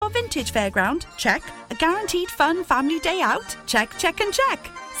Heritage Fairground? Check. A guaranteed fun family day out? Check, check and check.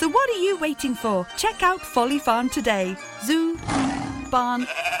 So what are you waiting for? Check out Folly Farm today. Zoo, barn,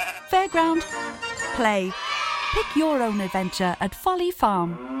 fairground, play. Pick your own adventure at Folly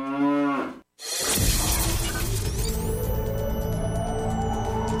Farm.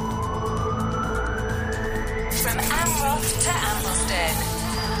 From Amroth to Ambleston.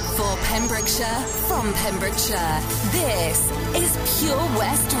 For Pembrokeshire, from Pembrokeshire, this is Pure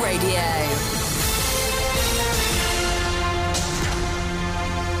West Radio.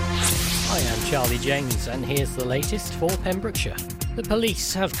 I am Charlie James, and here's the latest for Pembrokeshire. The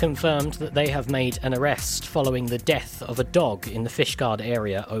police have confirmed that they have made an arrest following the death of a dog in the Fishguard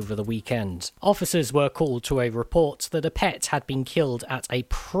area over the weekend. Officers were called to a report that a pet had been killed at a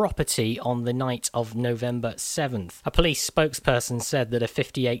property on the night of November 7th. A police spokesperson said that a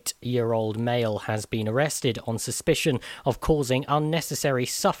 58-year-old male has been arrested on suspicion of causing unnecessary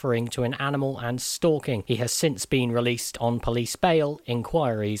suffering to an animal and stalking. He has since been released on police bail.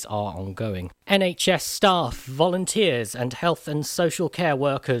 Inquiries are ongoing. NHS staff, volunteers and health and social care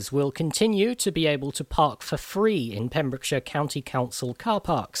workers will continue to be able to park for free in Pembrokeshire County Council car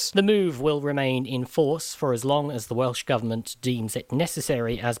parks. The move will remain in force for as long as the Welsh Government deems it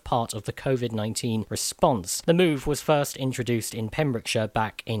necessary as part of the COVID-19 response. The move was first introduced in Pembrokeshire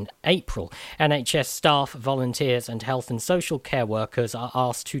back in April. NHS staff, volunteers and health and social care workers are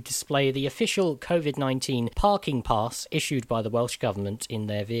asked to display the official COVID-19 parking pass issued by the Welsh Government in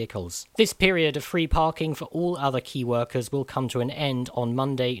their vehicles. This period of free parking for all other key workers will come to an end on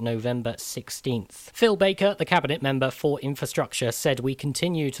Monday, November 16th. Phil Baker, the Cabinet Member for Infrastructure, said we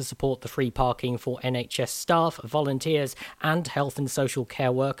continue to support the free parking for NHS staff, volunteers and health and social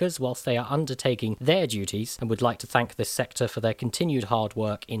care workers whilst they are undertaking their duties, and would like to thank this sector for their continued hard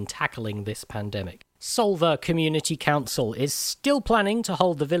work in tackling this pandemic. Solva Community Council is still planning to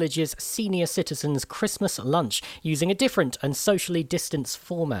hold the village's senior citizens' Christmas lunch using a different and socially distanced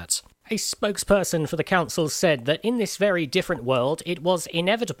format. A spokesperson for the council said that in this very different world, it was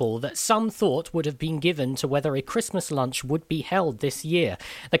inevitable that some thought would have been given to whether a Christmas lunch would be held this year.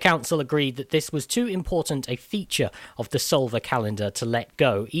 The council agreed that this was too important a feature of the Solva calendar to let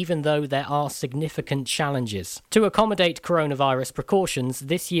go, even though there are significant challenges. To accommodate coronavirus precautions,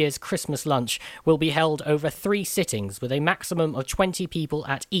 this year's Christmas lunch will be held over 3 sittings, with a maximum of 20 people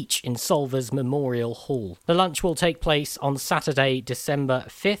at each in Solva's Memorial Hall. The lunch will take place on Saturday, December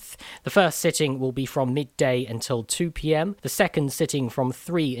 5th. The first sitting will be from midday until 2 p.m, the second sitting from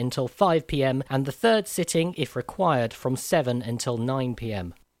 3 until 5 p.m, and the third sitting, if required, from 7 until 9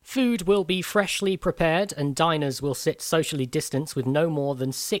 p.m. Food will be freshly prepared and diners will sit socially distanced with no more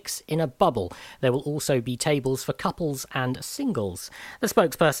than 6 in a bubble. There will also be tables for couples and singles. The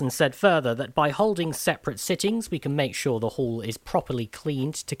spokesperson said further that by holding separate sittings, we can make sure the hall is properly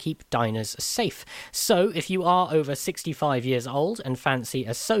cleaned to keep diners safe. So if you are over 65 years old and fancy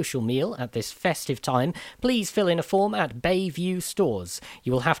a social meal at this festive time, please fill in a form at Bayview Stores.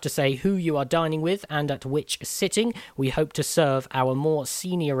 You will have to say who you are dining with and at which sitting. We hope to serve our more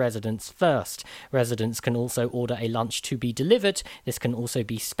senior residents first. Residents can also order a lunch to be delivered. This can also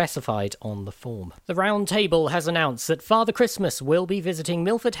be specified on the form. The Round Table has announced that Father Christmas will be visiting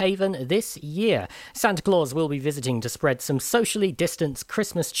Milford Haven this year. Santa Claus will be visiting to spread some socially distanced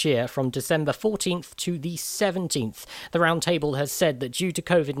Christmas cheer from December 14th to the 17th. The Round Table has said that due to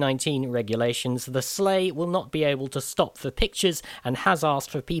COVID-19 regulations, the sleigh will not be able to stop for pictures and has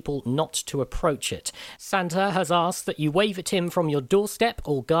asked for people not to approach it. Santa has asked that you wave at him from your doorstep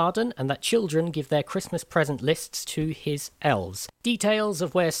or garden and that children give their Christmas present lists to his elves. Details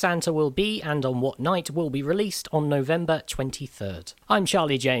of where Santa will be and on what night will be released on November 23rd. I'm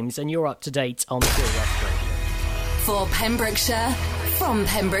Charlie James and you're up to date on Pure West Radio. For Pembrokeshire, from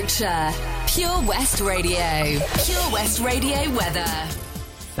Pembrokeshire, Pure West Radio. Pure West Radio weather.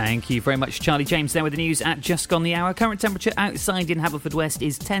 Thank you very much, Charlie James, there with the news at just gone the hour. Current temperature outside in Haverfordwest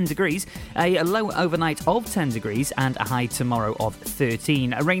is 10 degrees, a low overnight of 10 degrees and a high tomorrow of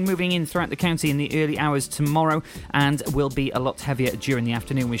 13. Rain moving in throughout the county in the early hours tomorrow and will be a lot heavier during the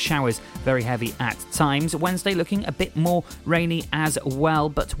afternoon with showers very heavy at times. Wednesday looking a bit more rainy as well,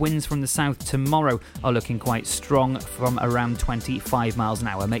 but winds from the south tomorrow are looking quite strong from around 25 miles an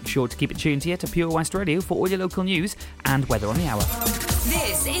hour. Make sure to keep it tuned here to Pure West Radio for all your local news and weather on the hour.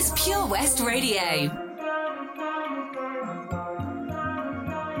 This is Pure West Radio.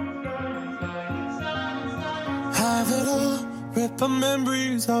 Have it all, rip the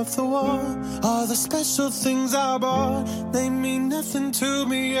memories of the war. All the special things I bought, they mean nothing to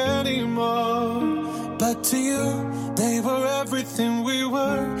me anymore. But to you, they were everything we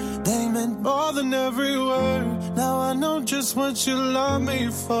were. They meant more than every word. Now I know just what you love me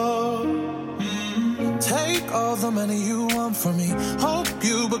for. Take all the money you want from me. Hope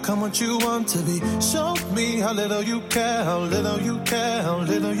you become what you want to be. Show me how little you care, how little you care, how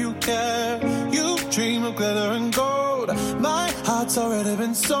little you care. You dream of glitter and gold. My heart's already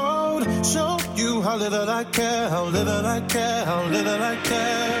been sold. Show you how little I care, how little I care, how little I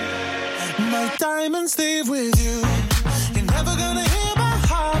care. My diamonds leave with you. You're never gonna hear my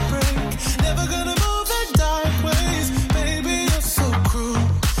heart break. Never gonna move the dark ways. Baby, you're so cruel.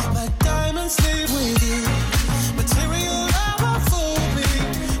 My diamonds leave with you. Material love will fool me.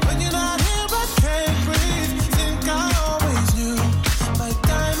 When you're not here, I can't breathe. Think I always knew. My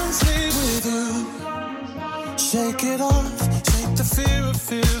diamonds leave with you. Shake it off. Shake the fear of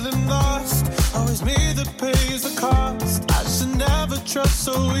feeling lost. Always me that pays the cost. I should never trust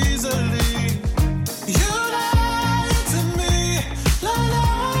so easily. You lied to me,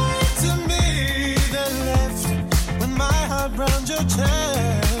 lied to me. Then left with my heart round your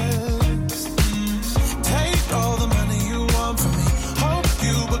chest. Take all the money you want from me. Hope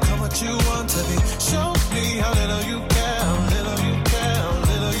you become what you want to be. Show me how little you care, how little you care, how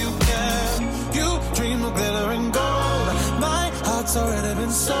little you care. You dream of glitter and gold. My heart's already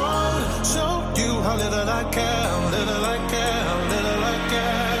been sold. Show you how little I care, how little I care, how little I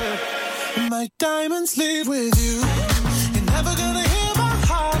care. My diamonds leave with you. You're never gonna hear my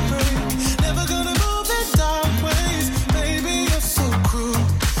heart break. Never gonna move the dark ways. Baby, you're so cruel.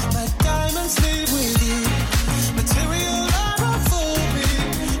 My diamonds leave with you. Material love will fool me.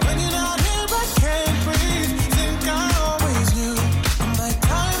 When you're not here, I can't breathe. Think I always knew. My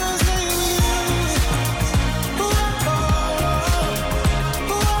diamonds leave with you. Ooh, oh, oh,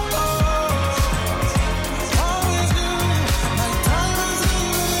 ooh, oh. Always knew. My diamonds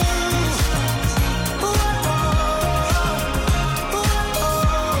leave with you. Ooh, oh, oh, ooh, oh,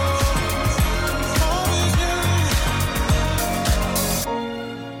 always knew.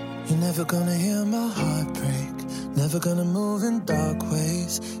 You're never gonna hear my heart break. Never gonna move in dark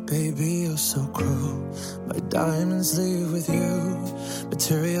ways. Baby, you're so cruel. My diamonds leave with you.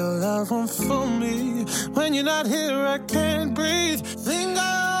 Material love won't fool me. When you're not here, I can't breathe. Think I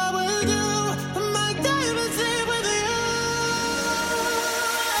always do. My diamonds leave with you.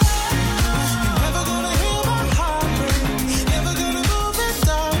 You're never gonna hear my heart break. Never gonna move in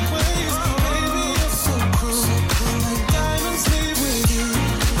dark ways. Baby, you're so cruel. My diamonds leave with you.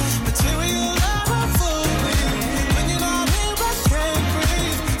 Material love will fool me. When you're not here, I can't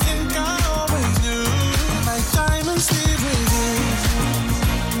breathe. Think I always knew. My diamonds leave with you.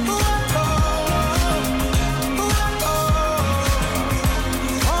 Ooh, oh, ooh, oh,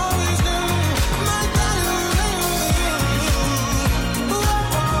 always knew. My diamonds leave with you. Ooh,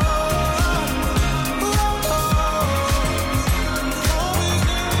 oh, ooh, oh, always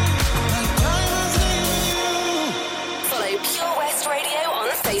knew. My diamonds leave with you. Follow Pure West Radio on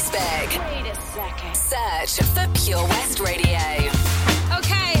Facebook. Wait a second. Search for Pure West Radio.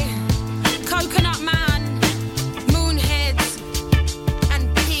 Okay, Coconut Man, Moonheads, and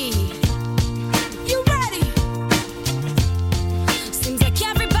P. You ready? Seems like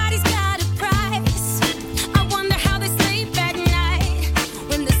everybody's got a price. I wonder how they sleep at night.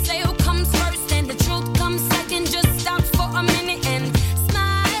 When the sale comes first and the truth comes second, just stop for a minute and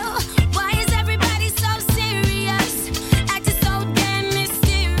smile. Why is everybody so serious? Acting so damn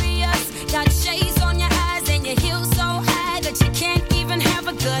mysterious. Got shades on your eyes and your heels so high that you can't even have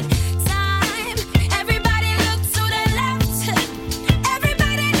a good time.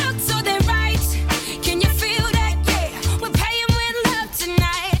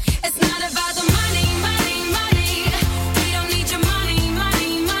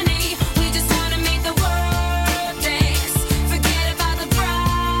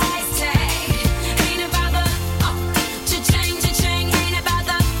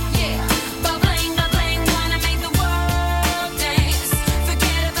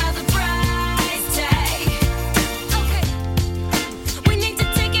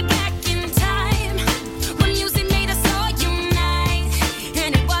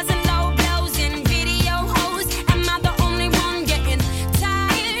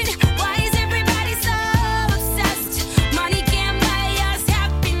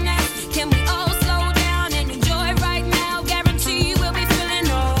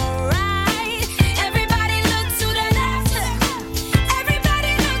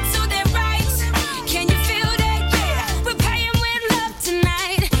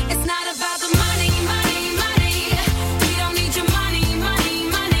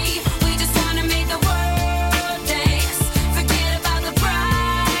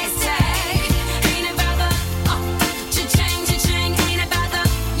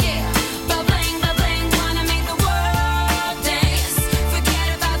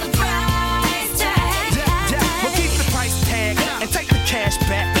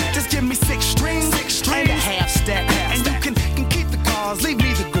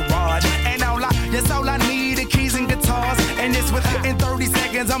 30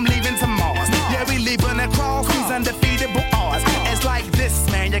 seconds, I'm leaving to Mars. Yeah, we leaving across these undefeatable odds. It's like this,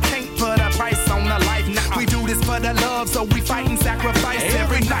 man, you can't put a price on a life. Nah, we do this for the love, so we fight and sacrifice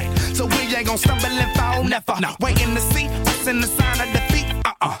every night. So we ain't gon' stumble and fall, never. Waiting to see us in the sign of defeat.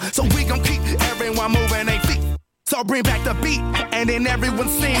 So we gon' keep everyone moving their feet. So bring back the beat, and then everyone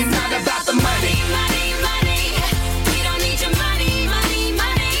sings. It's not about the money. Money, money. We don't need your money, money,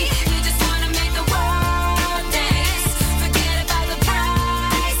 money. We just wanna make the world dance. Forget about the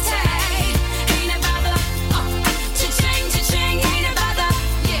price tag. Ain't about the cha-ching, cha-ching. Ain't about the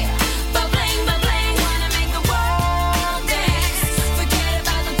ba-bling, ba-bling. Wanna make the world dance. Forget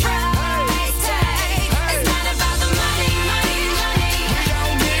about the price tag. It's not about the money, money, money.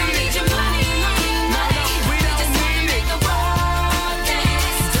 We don't need your money, money, money. We just wanna make the world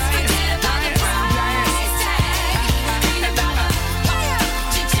dance. Forget about the price tag. Ain't about the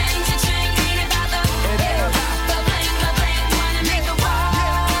cha-ching, cha-ching. Ain't about the ba-bling, ba-bling. Wanna make the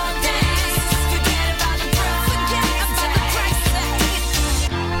world dance. Forget about the price tag.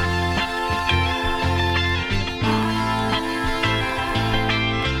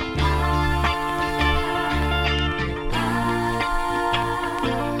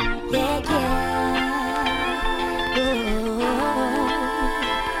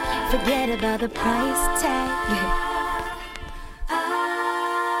 Forget about the price tag.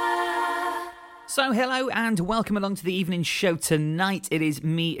 So, hello and welcome along to the evening show tonight. It is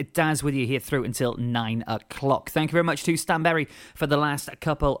me, Daz, with you here through until 9 o'clock. Thank you very much to Stanberry for the last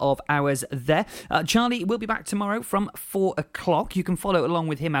couple of hours there. Charlie will be back tomorrow from 4 o'clock. You can follow along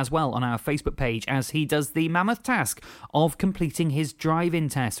with him as well on our Facebook page as he does the mammoth task of completing his drive-in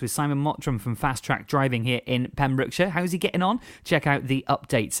test with Simon Mottram from Fast Track Driving here in Pembrokeshire. How's he getting on? Check out the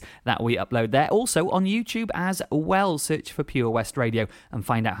updates that we upload there. Also on YouTube as well. Search for Pure West Radio and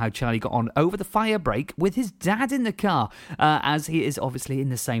find out how Charlie got on over the fire break with his dad in the car, as he is obviously in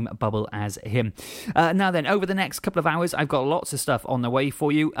the same bubble as him. Now then, over the next couple of hours, I've got lots of stuff on the way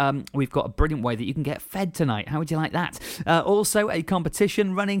for you. We've got a brilliant way that you can get fed tonight. How would you like that? Also, a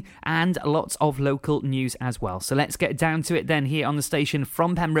competition running and lots of local news as well. So let's get down to it then here on the station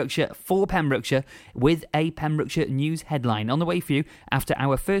from Pembrokeshire for Pembrokeshire with a Pembrokeshire news headline on the way for you after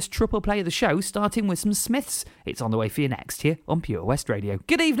our first triple play of the show, starting with some Smiths. It's on the way for you next here on Pure West Radio.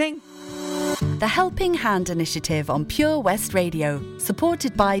 Good evening. The Helping Hand Initiative on Pure West Radio,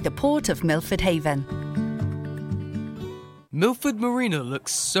 supported by the Port of Milford Haven. Milford Marina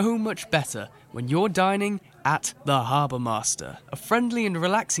looks so much better when you're dining at the Harbour Master, a friendly and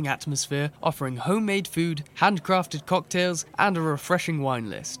relaxing atmosphere offering homemade food, handcrafted cocktails and a refreshing wine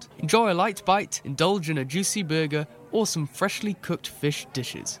list. Enjoy a light bite, indulge in a juicy burger or some freshly cooked fish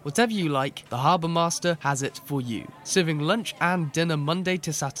dishes. Whatever you like, the Harbour Master has it for you. Serving lunch and dinner Monday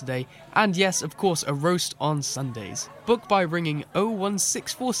to Saturday, and yes, of course, a roast on Sundays. Book by ringing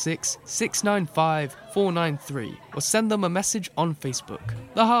 01646 695 493 or send them a message on Facebook.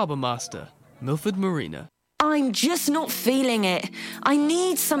 The Harbour Master, Milford Marina. I'm just not feeling it. I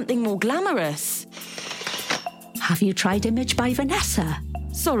need something more glamorous. Have you tried Image by Vanessa?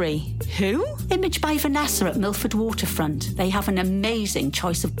 Sorry, who? Image by Vanessa at Milford Waterfront. They have an amazing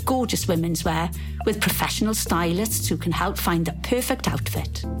choice of gorgeous women's wear with professional stylists who can help find the perfect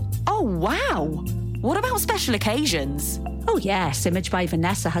outfit. Oh, wow. What about special occasions? Oh, yes. Image by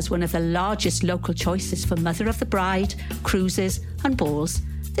Vanessa has one of the largest local choices for Mother of the Bride, cruises and balls.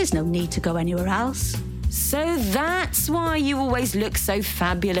 There's no need to go anywhere else. So that's why you always look so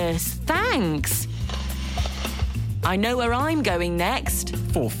fabulous. Thanks. I know where I'm going next.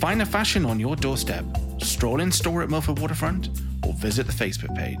 For finer fashion on your doorstep, stroll in store at Milford Waterfront or visit the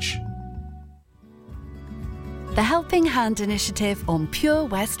Facebook page. The Helping Hand Initiative on Pure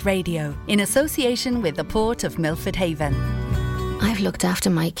West Radio, in association with the Port of Milford Haven. I've looked after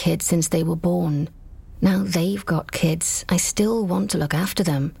my kids since they were born. Now they've got kids. I still want to look after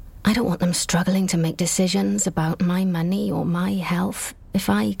them. I don't want them struggling to make decisions about my money or my health if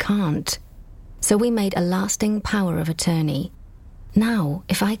I can't. So we made a lasting power of attorney. Now,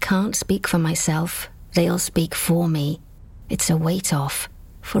 if I can't speak for myself, they'll speak for me. It's a weight off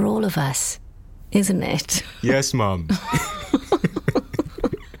for all of us, isn't it? Yes, Mum.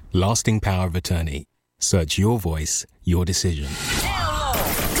 Lasting power of attorney. Search your voice, your decision.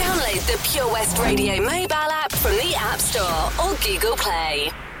 Download the Pure West Radio mobile app from the App Store or Google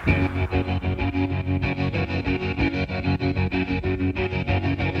Play.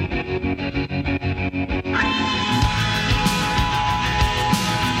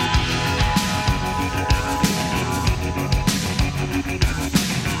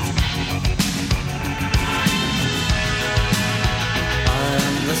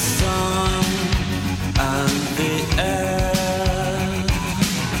 The sun and the air,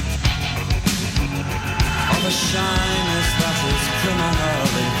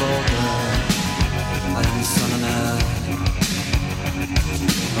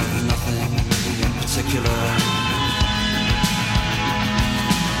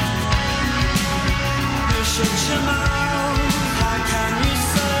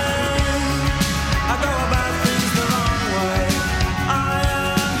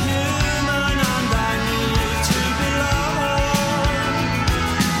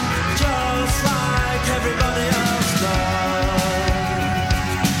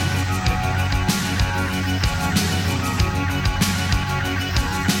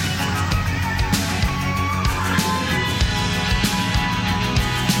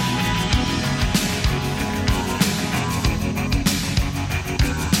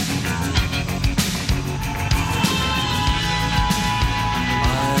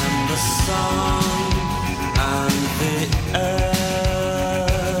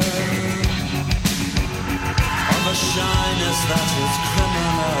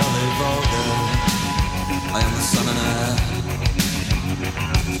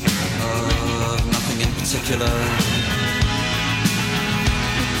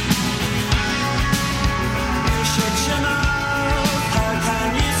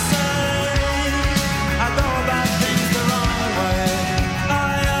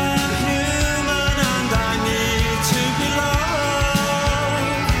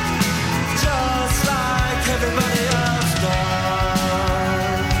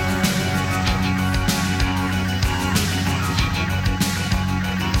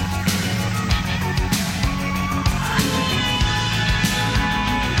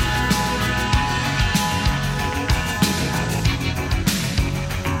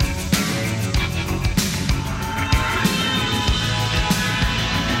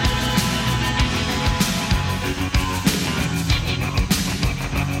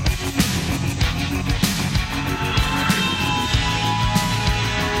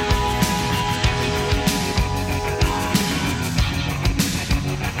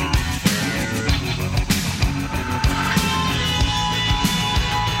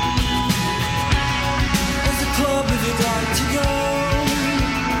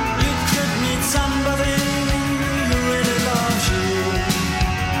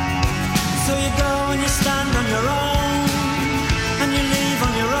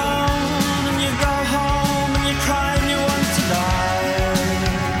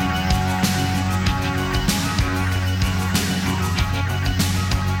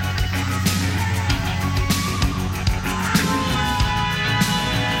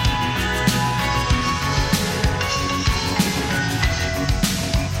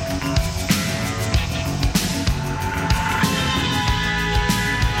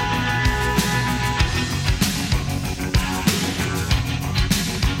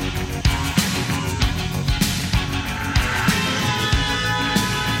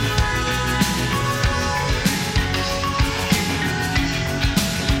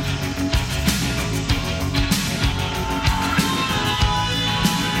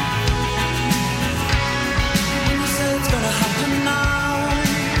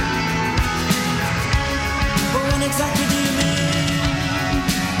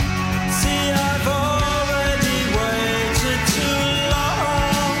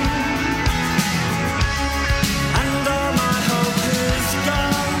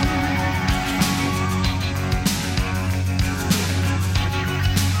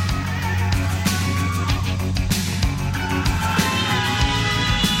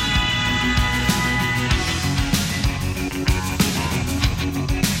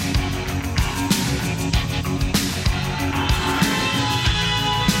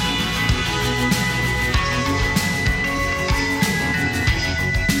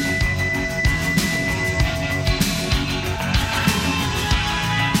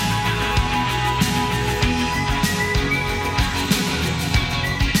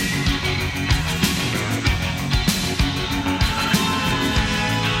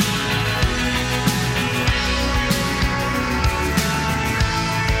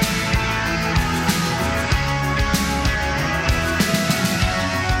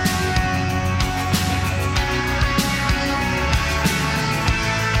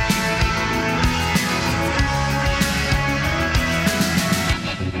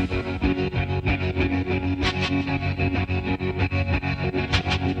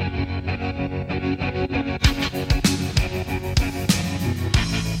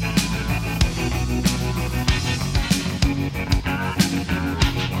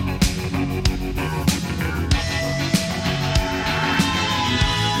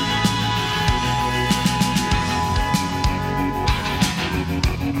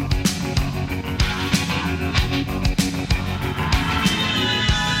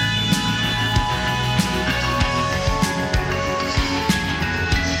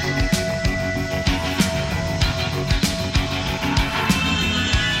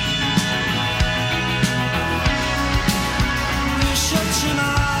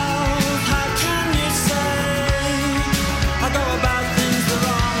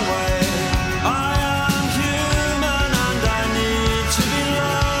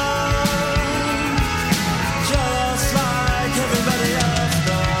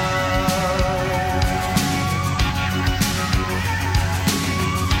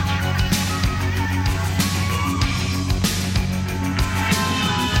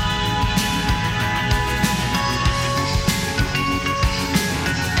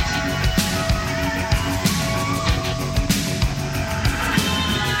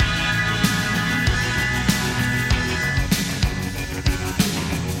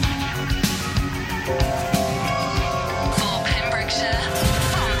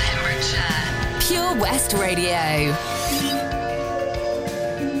 West Radio.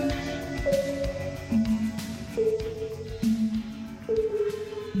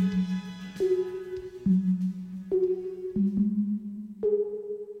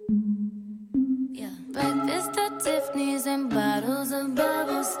 Breakfast at Tiffany's and bottles of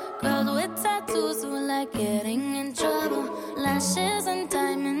bubbles. Girls with tattoos who like getting in trouble. Lashes and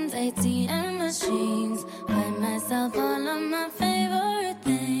diamonds, ATM machines. Buy myself all of my favorite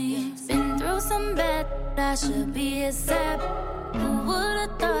things. Been through some bad, I should be a sap. Who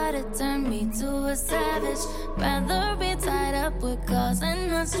would've thought it turned me to a savage? Rather be tied up with calls and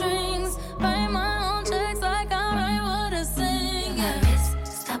not strings. Write my own checks like I write what I sing. My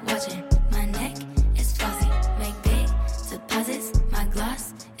wrist, stop watching. My neck is fuzzy. Make big deposits. My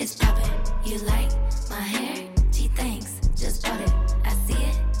gloss is popping. You like my hair? Gee, thanks. Just bought it. I see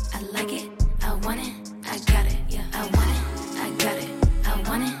it. I like it. I want it. I got it. Yeah, I want it. I got it. I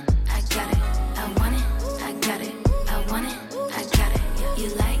want it. I got it. I want it. I got it. I want it. I got it. Yeah. You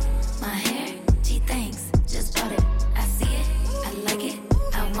like my hair? Gee, thanks. Just bought it. I see it. I like it.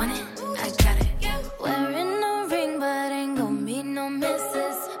 I want it. I got it. Yeah. Wearing a ring, but ain't gon' be no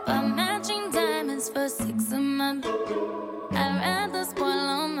misses. But matching diamonds for 6 of my. I'd rather spoil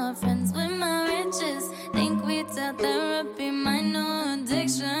all my friends with my riches. Think we tell therapy my new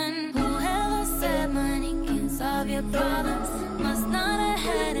addiction. Whoever said money can solve your problems must not have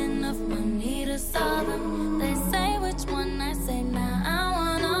had enough money to solve them. They say which one, I say nah, I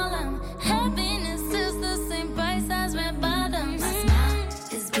want all them. Happiness is the same price as red bottoms. My smile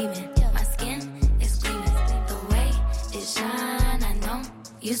is beaming, my skin is gleaming. The way it shine, I know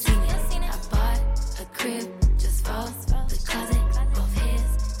you seen it. I bought a crib just for the closet, both his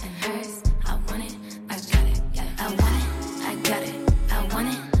and hers. I want it, I got it. I want it, I got it. I want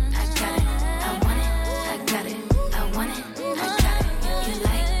it, I got it. I want it, I got it. I want it, I got it. You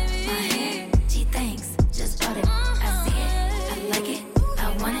like my hair? Gee, thanks. Just bought it. I see it, I like it. I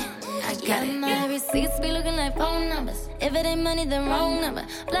want it, I got it. My receipts be looking like phone numbers. If it ain't money, then wrong number.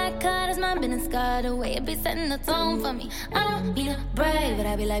 Black card is my business card. The way it be setting the tone for me. I don't need a brag, but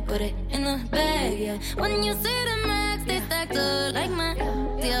I be like, put it in the bag, yeah. When you see the max, they stacked up like my,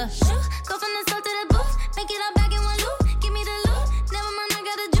 yeah. Go from the south to the booth, make it all back in one loop. Give me the loot, never mind, I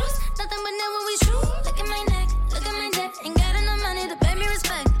got the juice. Nothing but never we shoot. Look at my neck, look at my neck. Ain't got enough money to pay me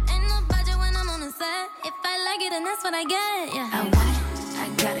respect. Ain't no budget when I'm on the set. If I like it, then that's what I get, yeah. I want it, I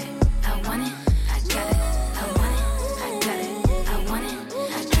got it. I want it, I got it. I want it, I got it. I want it,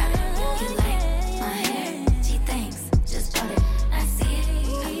 I got it. You like my hair? Gee, thanks. Just bought it. I see it,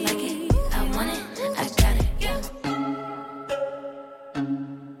 I like it. I want it, I got it. Yeah.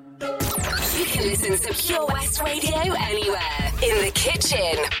 You can listen to Pure West Radio anywhere. In the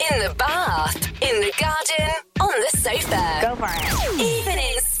kitchen, in the bath, in the garden, on the sofa. Go for it. Even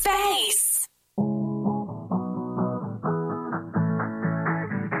in space.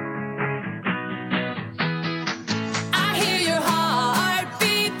 I hear your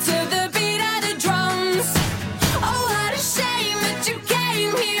heartbeat to the beat of the drums. Oh, what a shame that you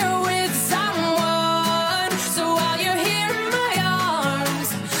came here with someone. So while you're here in my arms,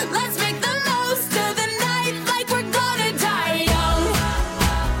 let's make the most of the night like we're gonna die young.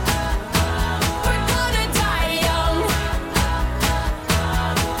 We're gonna die young.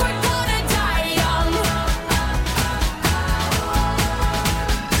 We're gonna die young.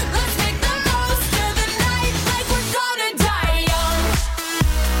 Let's make the most of the night like we're gonna die young.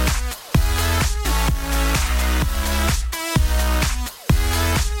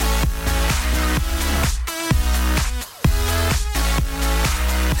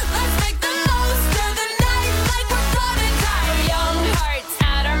 Let's make the most of the night like we're gonna die young. Hearts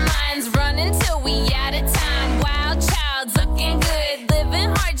out our minds, running till we out of time. Wild child's looking good, living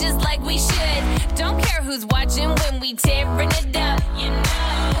hard just like we should. Don't care who's watching when we tearing it up. You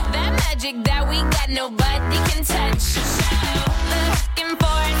know that magic that we got, nobody can touch. Looking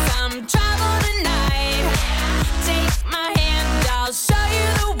for some trouble tonight. Take my hand, I'll show you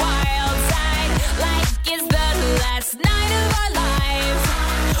the wild side. Like it's the last night of our lives.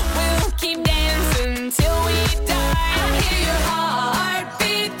 We'll keep dancing till we die. I hear your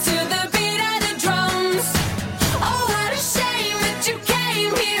heartbeat to the beat of the drums. Oh, what a shame that you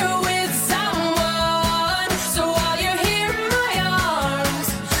came here with someone. So while you're here in my arms,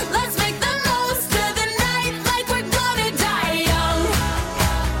 let's make the most of the night like we're gonna die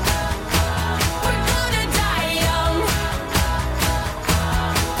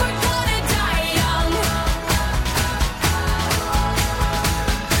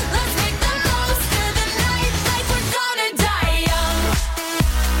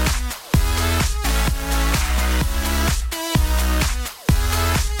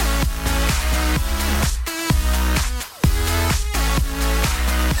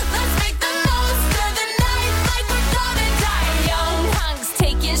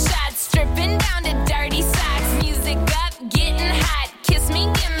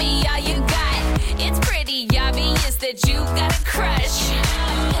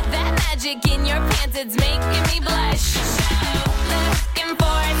it's making me blush. Looking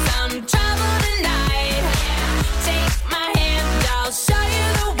for some trouble tonight. Take my hand, I'll show you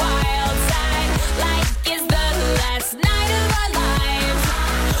the wild side. Like it's the last night of our lives.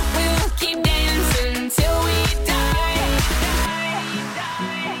 We'll keep dancing till we die.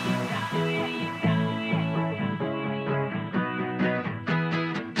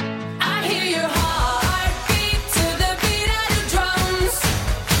 I hear your heartbeat to the beat of the drums.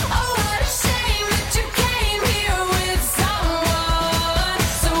 Oh, what a shame that you came here with someone.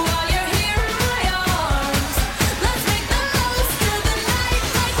 So while you're here in my arms, let's make the most of the night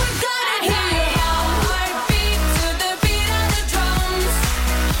like we're gonna die. I hear your heartbeat to the beat of the drums.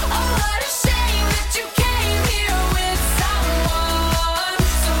 Oh, what a shame that you came here with someone.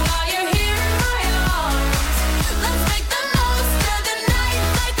 So while you're here in my arms, let's make the most of the night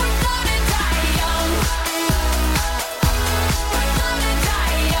like we're gonna die young. We're gonna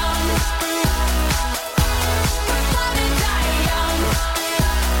die young. We're gonna die young.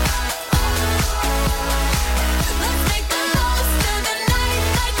 Let's make the most of the night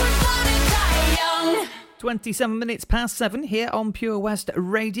like we're gonna die young. 27 minutes past 7 here on Pure West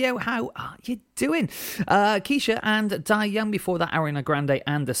Radio. How are you doing? Keisha and Die Young before that, Ariana Grande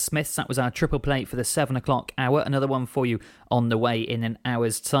and the Smiths. That was our triple play for the 7 o'clock hour. Another one for you on the way in an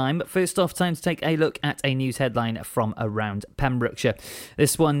hour's time. But first off, time to take a look at a news headline from around Pembrokeshire.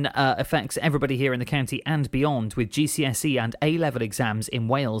 This one affects everybody here in the county and beyond, with GCSE and A-level exams in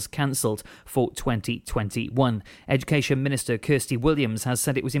Wales cancelled for 2021. Education Minister Kirsty Williams has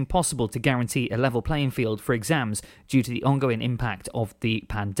said it was impossible to guarantee a level playing field for exams due to the ongoing impact of the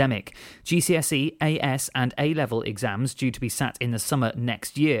pandemic. GCSE, AS and A-level exams, due to be sat in the summer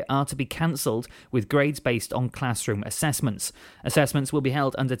next year, are to be cancelled, with grades based on classroom assessments. Assessments will be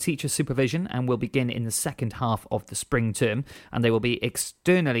held under teacher supervision and will begin in the second half of the spring term, and they will be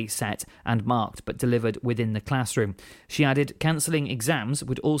externally set and marked but delivered within the classroom. She added cancelling exams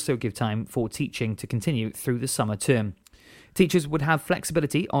would also give time for teaching to continue through the summer term. Teachers would have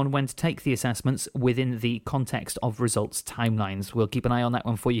flexibility on when to take the assessments within the context of results timelines. We'll keep an eye on that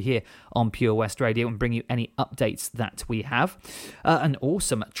one for you here on Pure West Radio and bring you any updates that we have. An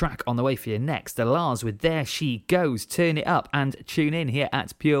awesome track on the way for you next. The Lars with There She Goes. Turn it up and tune in here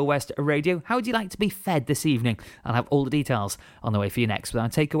at Pure West Radio. How would you like to be fed this evening? I'll have all the details on the way for you next with our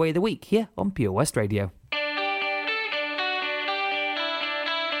takeaway of the week here on Pure West Radio.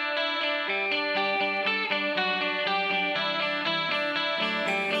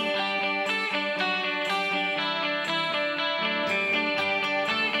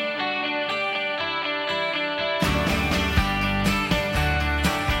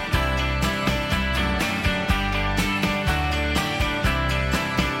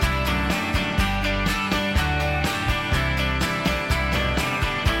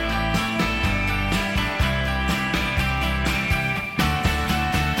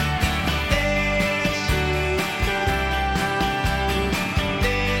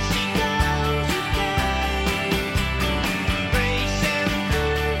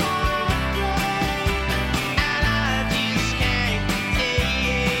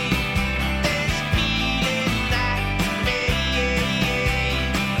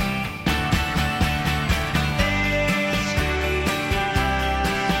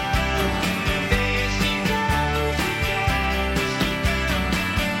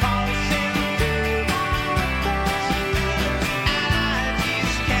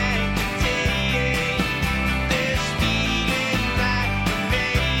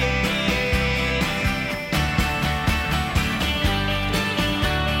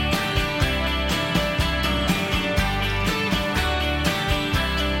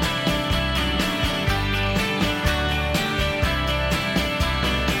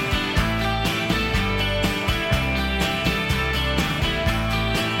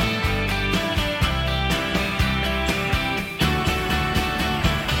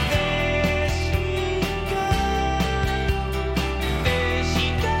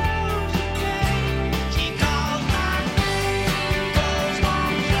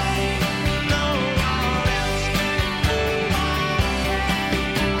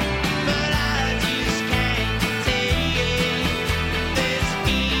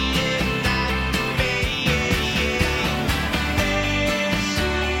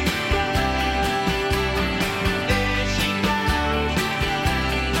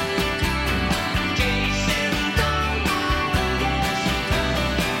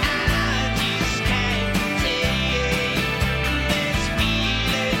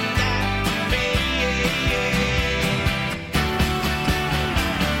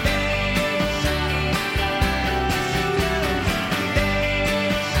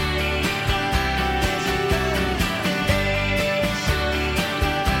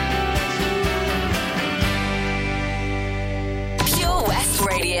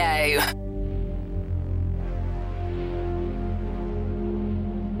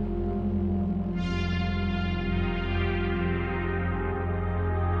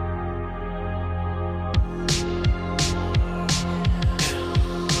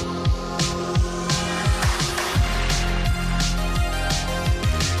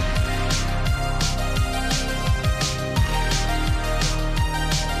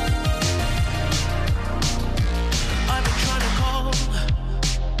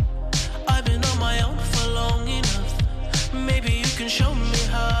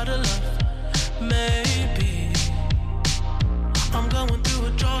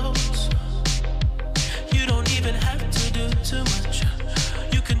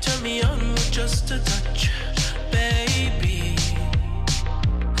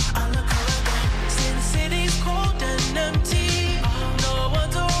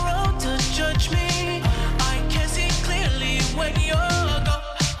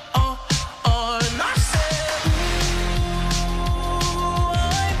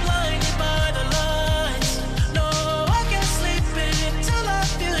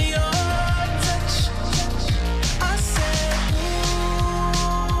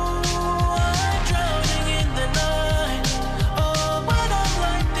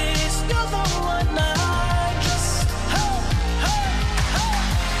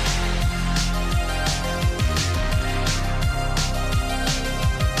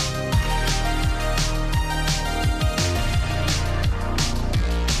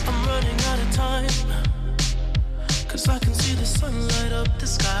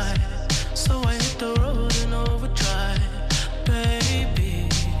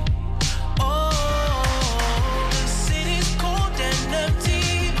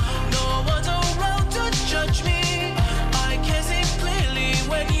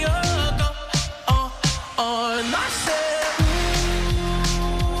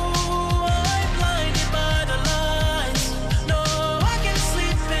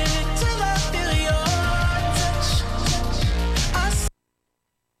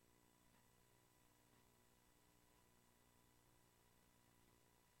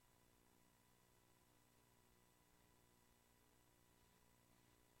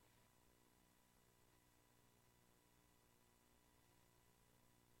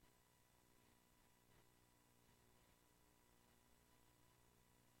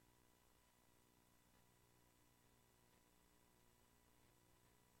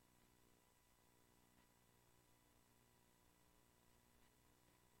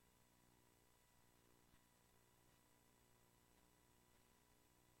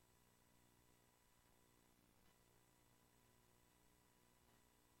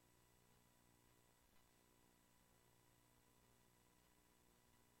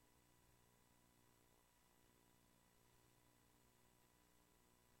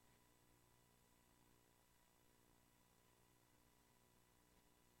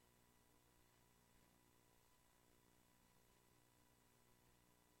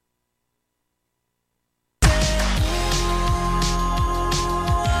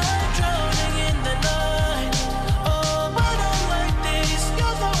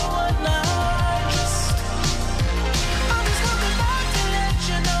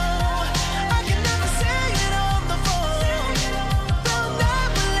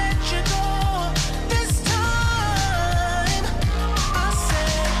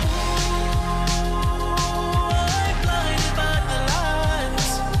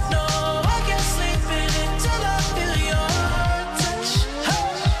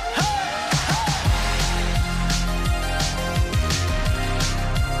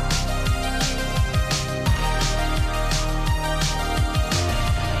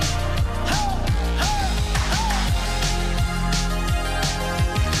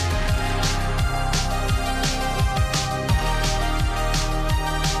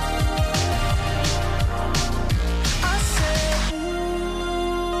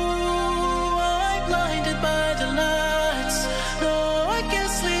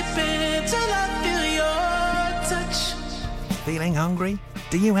 creeping till I feel your touch. Feeling hungry?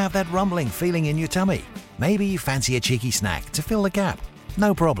 Do you have that rumbling feeling in your tummy? Maybe you fancy a cheeky snack to fill the gap.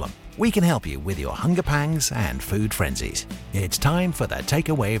 No problem. We can help you with your hunger pangs and food frenzies. It's time for the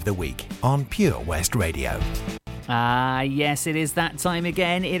takeaway of the week on Pure West Radio. Yes, it is that time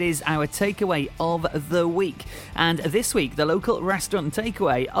again. It is our takeaway of the week. And this week, the local restaurant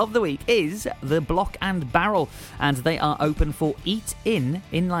takeaway of the week is the Block and Barrel. And they are open for eat-in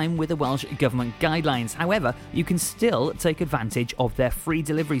line with the Welsh Government guidelines. However, you can still take advantage of their free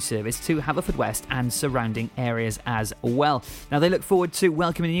delivery service to Haverfordwest and surrounding areas as well. Now, they look forward to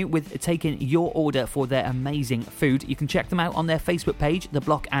welcoming you with taking your order for their amazing food. You can check them out on their Facebook page, the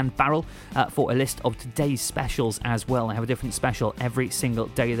Block and Barrel, for a list of today's specials as well. They have a different special every single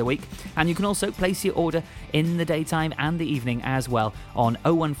day of the week. And you can also place your order in the daytime and the evening as well on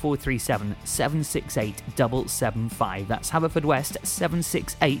 01437 768 775. That's Haverfordwest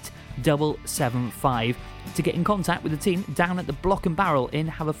 768 775 to get in contact with the team down at the Block and Barrel in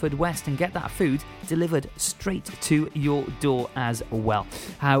Haverfordwest and get that food delivered straight to your door as well.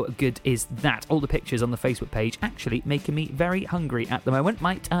 How good is that? All the pictures on the Facebook page actually making me very hungry at the moment.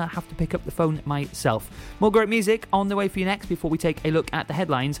 Might have to pick up the phone myself. More great music on the way for you next before we take a look at the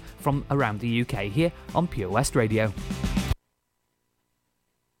headlines from around the UK here on Pure West Radio.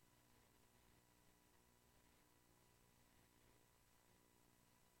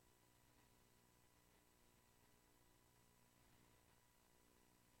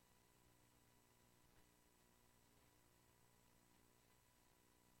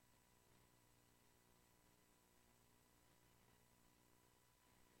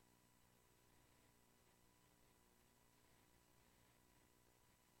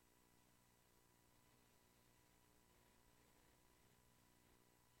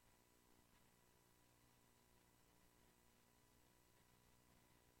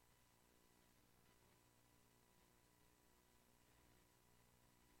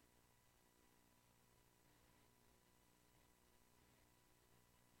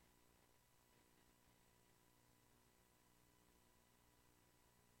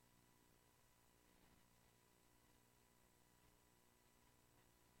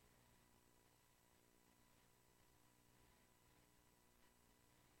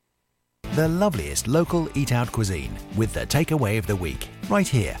 The loveliest local eat-out cuisine with the takeaway of the week, right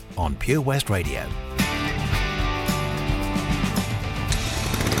here on Pure West Radio.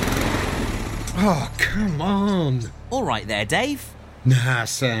 Oh, come on. All right there, Dave. Nah,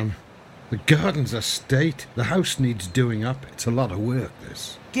 Sam. The garden's a state. The house needs doing up. It's a lot of work,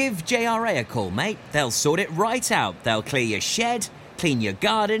 this. Give JRA a call, mate. They'll sort it right out. They'll clear your shed, clean your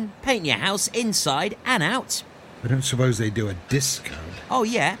garden, paint your house inside and out. I don't suppose they do a discount. Oh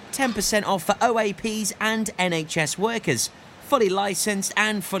yeah, 10% off for OAPs and NHS workers. Fully licensed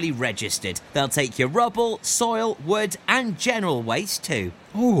and fully registered. They'll take your rubble, soil, wood and general waste too.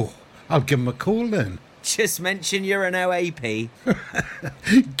 Oh, I'll give them a call then. Just mention you're an OAP.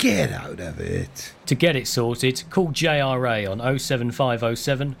 Get out of it. To get it sorted, call JRA on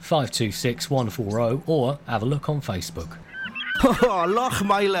 07507 526 140 or have a look on Facebook. Oh,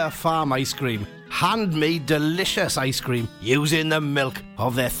 Lochmeyler Farm Ice Cream. Handmade delicious ice cream using the milk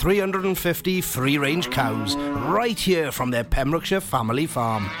of their 350 free-range cows right here from their Pembrokeshire family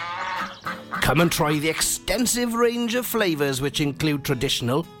farm. Come and try the extensive range of flavours which include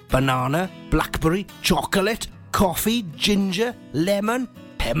traditional, banana, blackberry, chocolate, coffee, ginger, lemon,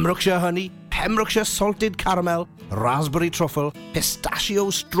 Pembrokeshire honey, Pembrokeshire salted caramel, raspberry truffle, pistachio,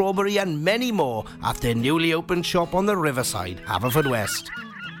 strawberry and many more at their newly opened shop on the Riverside, Haverfordwest.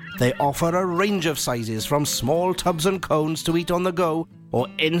 They offer a range of sizes from small tubs and cones to eat on the go or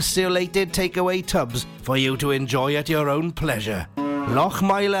insulated takeaway tubs for you to enjoy at your own pleasure.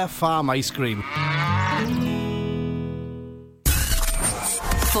 Lochmeyler Farm Ice Cream.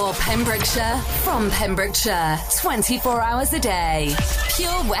 For Pembrokeshire, from Pembrokeshire, 24 hours a day.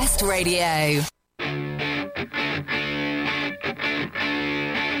 Pure West Radio.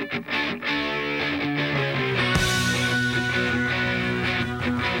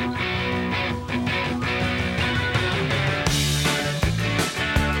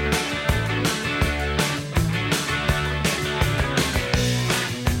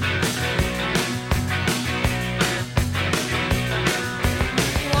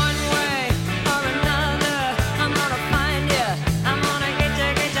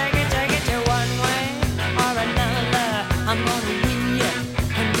 One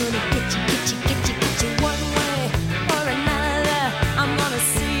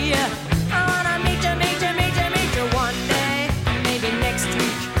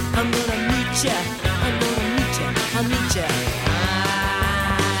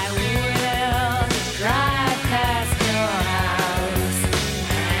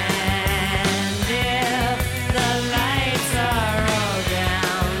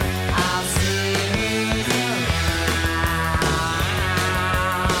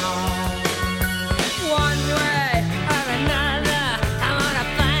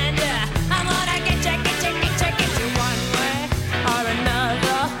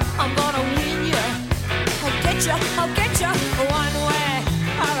get you, I'll get you one way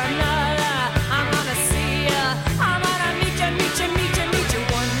or another. I'm gonna see you, I'm gonna meet you, meet you, meet you, meet you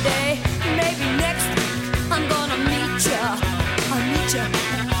one day, maybe next week. I'm gonna meet you, I'll meet you.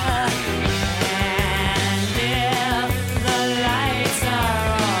 And if the lights are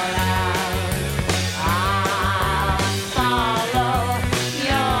all out, I'll follow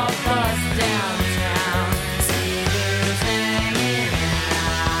your bus downtown. See who's hanging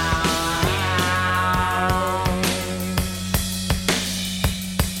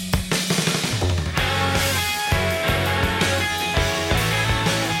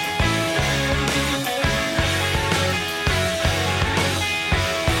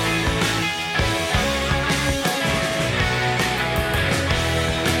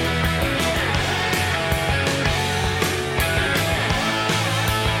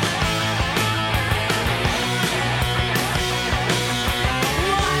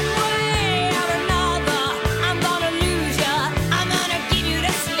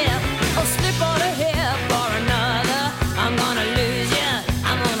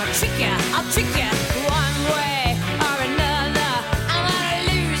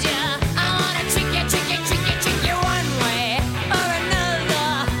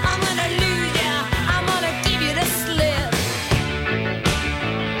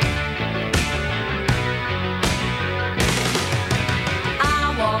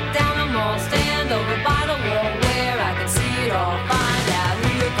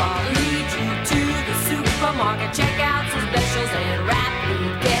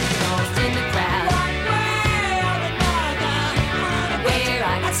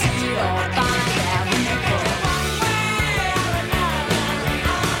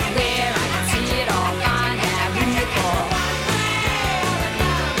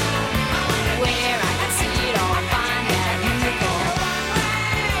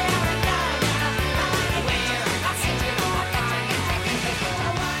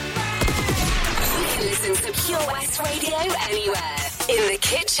Pure West Radio anywhere. In the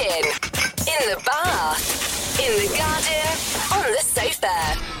kitchen, in the bath, in the garden, on the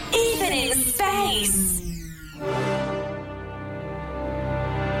sofa, even in space.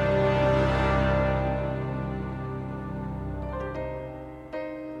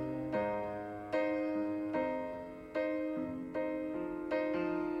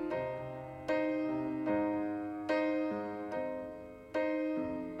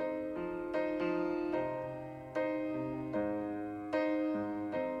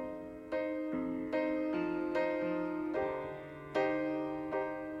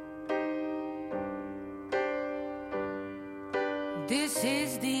 This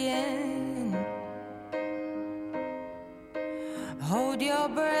is the end. Hold your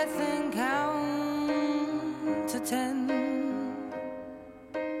breath and count to 10.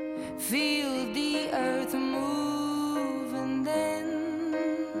 Feel the earth move and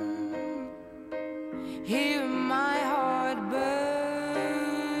then hear my heart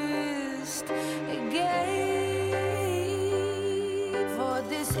burst again. For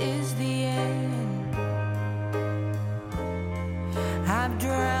this is the end. I've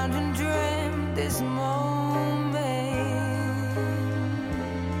drowned and dreamt this moment,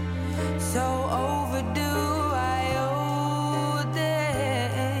 so overdue I owe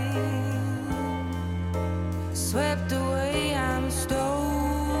them. Swept away, I'm stolen.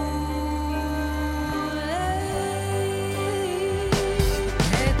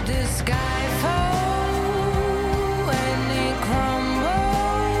 Let the sky fall when it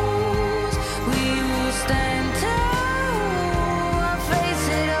crumbles. We will stand tall. Face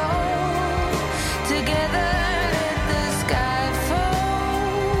it all.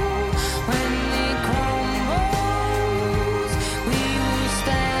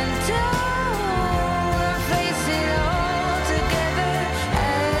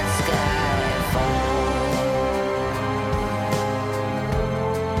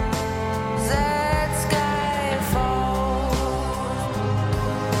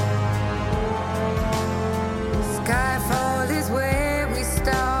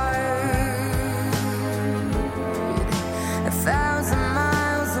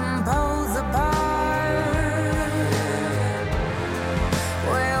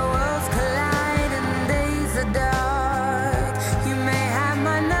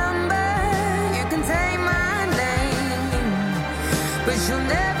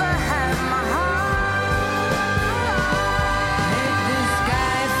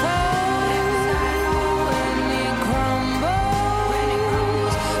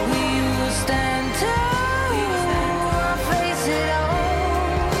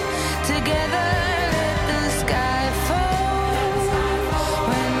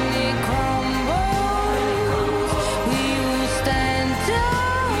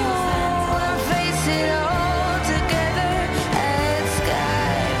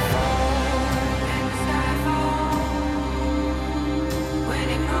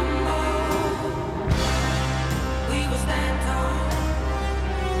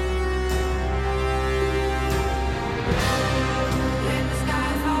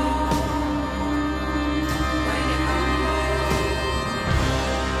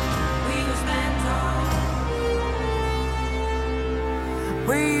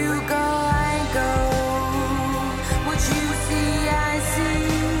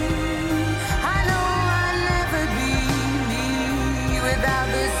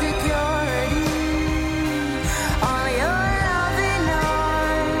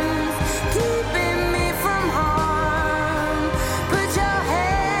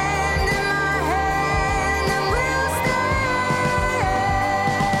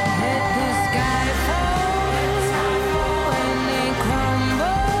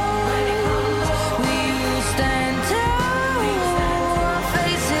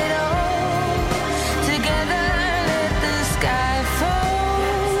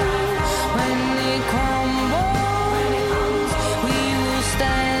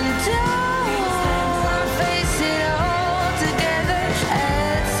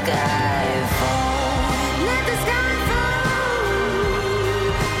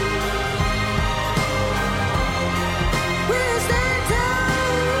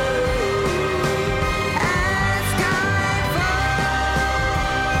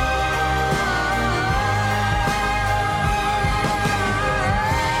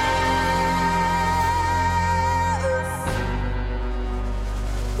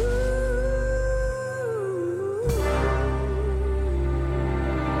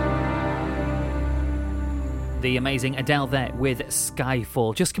 the amazing Adele there with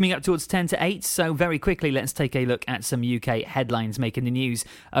Skyfall. Just coming up towards 10 to 8, so very quickly let's take a look at some UK headlines making the news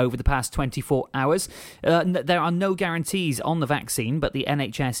over the past 24 hours. There are no guarantees on the vaccine, but the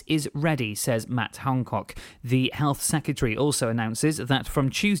NHS is ready, says Matt Hancock. The Health Secretary also announces that from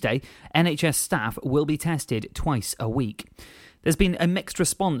Tuesday, NHS staff will be tested twice a week. There's been a mixed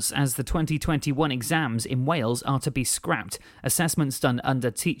response as the 2021 exams in Wales are to be scrapped. Assessments done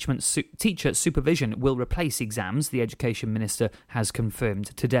under teacher supervision will replace exams, the Education Minister has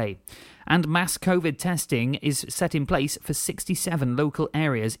confirmed today. And mass COVID testing is set in place for 67 local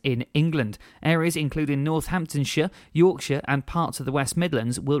areas in England. Areas including Northamptonshire, Yorkshire and parts of the West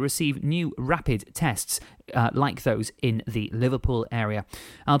Midlands will receive new rapid tests like those in the Liverpool area.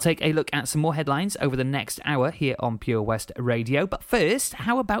 I'll take a look at some more headlines over the next hour here on Pure West Radio. But first,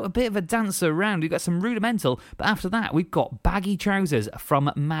 how about a bit of a dance around? We've got some Rudimental, but after that we've got Baggy Trousers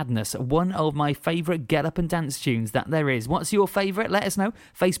from Madness, one of my favourite get up and dance tunes that there is. What's your favourite? Let us know.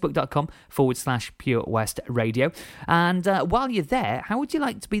 Facebook.com/Pure West Radio. And while you're there, how would you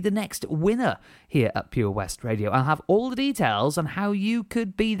like to be the next winner here at Pure West Radio? I'll have all the details on how you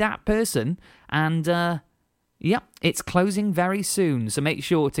could be that person. And yep, it's closing very soon, so make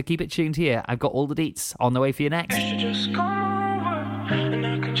sure to keep it tuned here. I've got all the deets on the way for you next. You should just come over and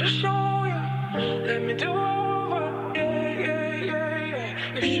I can just show you. Let me do over, yeah, yeah, yeah,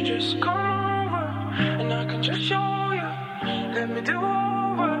 yeah. You should just come over and I can just show you. Let me do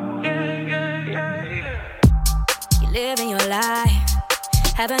over, yeah, yeah, yeah, yeah. You're living your life,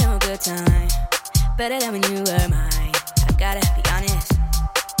 having a good time, better than when you were mine. I gotta be honest,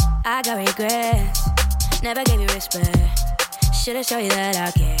 I got regrets. Never gave you respect. Should've shown you that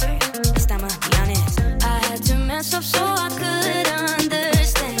I care. This time I'll be honest. I had to mess up so I could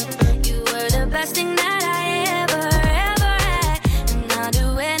understand. You were the best thing that I ever had. And I'll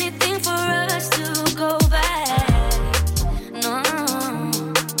do anything for us to go back. No,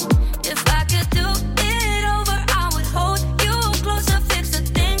 if I could do it over, I would hold you closer, fix the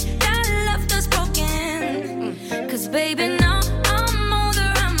thing that left us broken. 'Cause baby, now I'm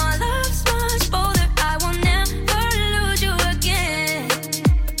older and my love's much bolder.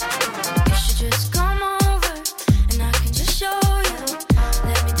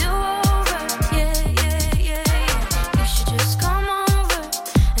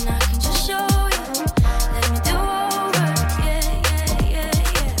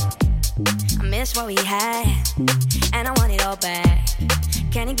 What we had, and I want it all back.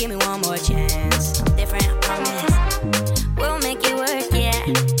 Can you give me one more chance? I'm different, I promise. We'll make it work, yeah.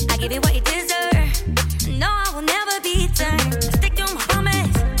 I give you what you deserve. No, I will never be turned. Stick to my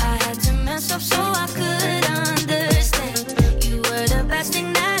promise. I had to mess up so I could understand. You were the best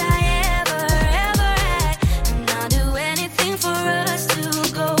thing that I ever had. And I'll do anything for us to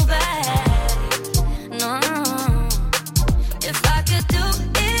go back. No, if I could do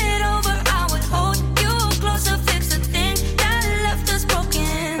it over, I would hold you closer, fix the thing that left us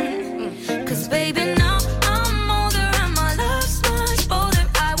broken. 'Cause baby, now I'm older and my love's much bolder.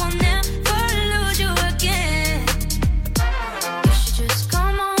 I will never lose you again. You should just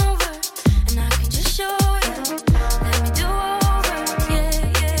come over and I can just show you. Let me do over, yeah,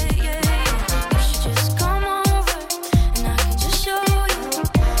 yeah, yeah, yeah. You should just come over and I can just show you.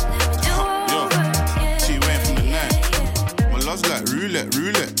 Let me do over, yeah. She went from the night. My love's like roulette.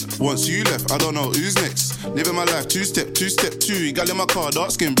 Once you left, I don't know who's next. Living my life two-step, two. Got in my car,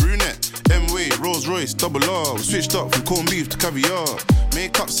 dark skin brunette. M-Way, Rolls Royce, double R. We switched up from corned beef to caviar.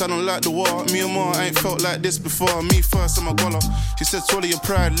 Makeup sounding like the war. Me and Ma ain't felt like this before. Me first, I'm a goller. She said, swallow your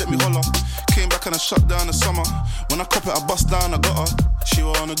pride, let me holler. Came back and I shut down the summer. When I cop it, I bust down, I got her. She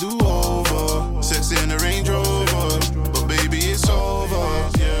wanna do over. Sexy in the Range Rover. But baby, it's over.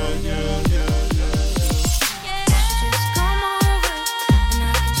 Yeah.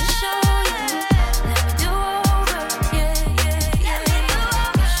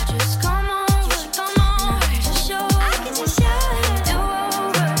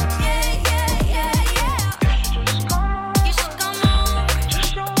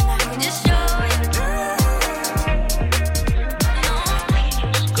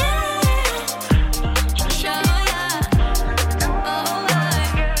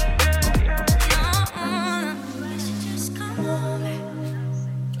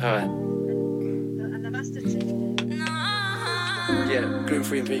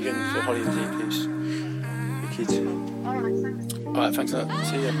 Gluten-free and vegan for Holly and Dee, please. The kids. Alright, thanks for that.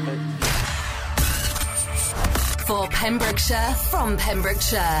 See you. Bye. For Pembrokeshire, from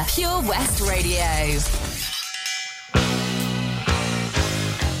Pembrokeshire, Pure West Radio.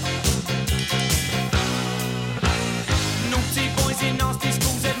 Naughty boys in nasty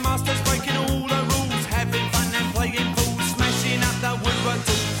schools, headmasters breaking all the rules, having fun and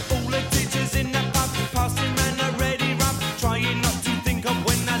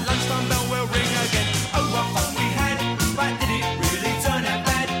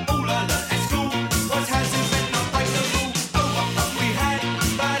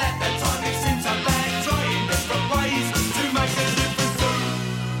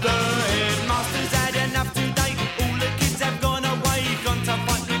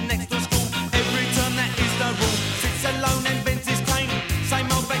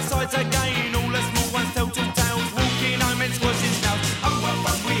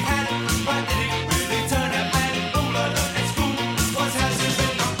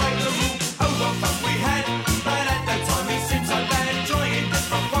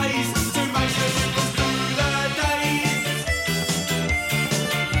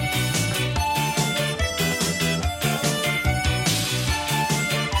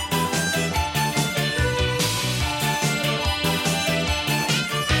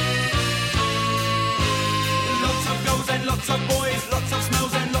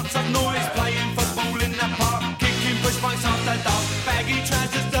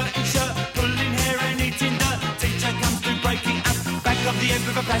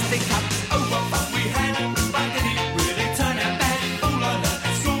a plastic cup. Oh, what fun we had, but did it really turn out bad? All I learned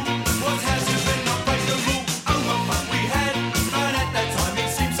at school was how to bend not break the rule. Oh, what fun we had, but at that time it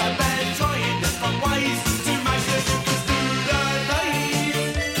seemed so bad. Trying different ways to make the difference through the days.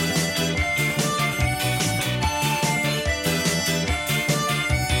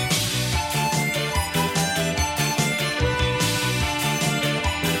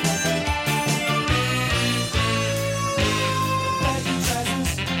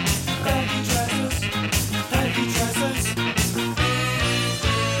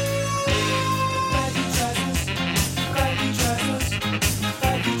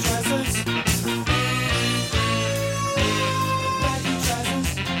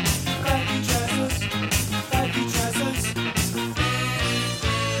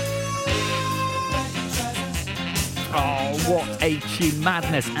 What a tune,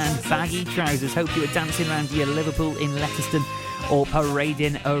 Madness and Baggy Trousers. Hope you were dancing around your Liverpool in Letterston or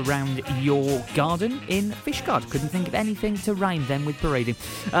parading around your garden in Fishguard. Couldn't think of anything to rhyme then with parading.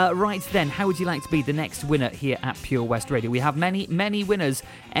 Right then, how would you like to be the next winner here at Pure West Radio? We have many, many winners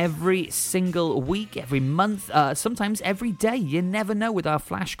every single week, every month, sometimes every day. You never know with our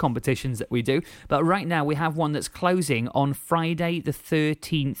flash competitions that we do. But right now we have one that's closing on Friday the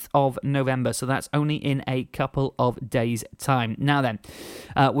 13th of November. So that's only in a couple of days' time. Now then,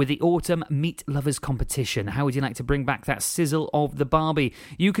 with the Autumn Meat Lovers competition, how would you like to bring back that sizzle of the Barbie?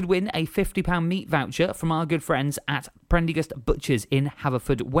 You could win a £50 meat voucher from our good friends at Prendergast Butchers in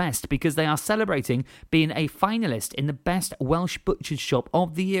Haverfordwest, because they are celebrating being a finalist in the Best Welsh Butchers Shop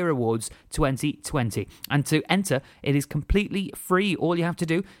of the Year Awards 2020. And to enter, it is completely free. All you have to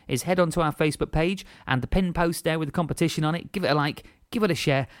do is head onto our Facebook page and the pin post there with the competition on it. Give it a like, give it a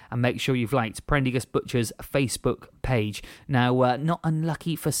share, and make sure you've liked Prendergast Butcher's Facebook page. Now, not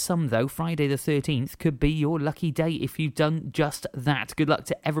unlucky for some, though. Friday the 13th could be your lucky day if you've done just that. Good luck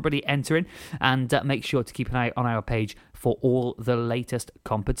to everybody entering, and make sure to keep an eye on our page for all the latest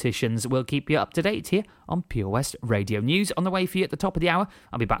competitions. We'll keep you up to date here on Pure West Radio. News on the way for you at the top of the hour.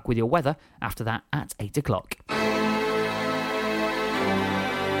 I'll be back with your weather after that at 8 o'clock.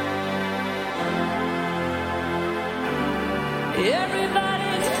 Everybody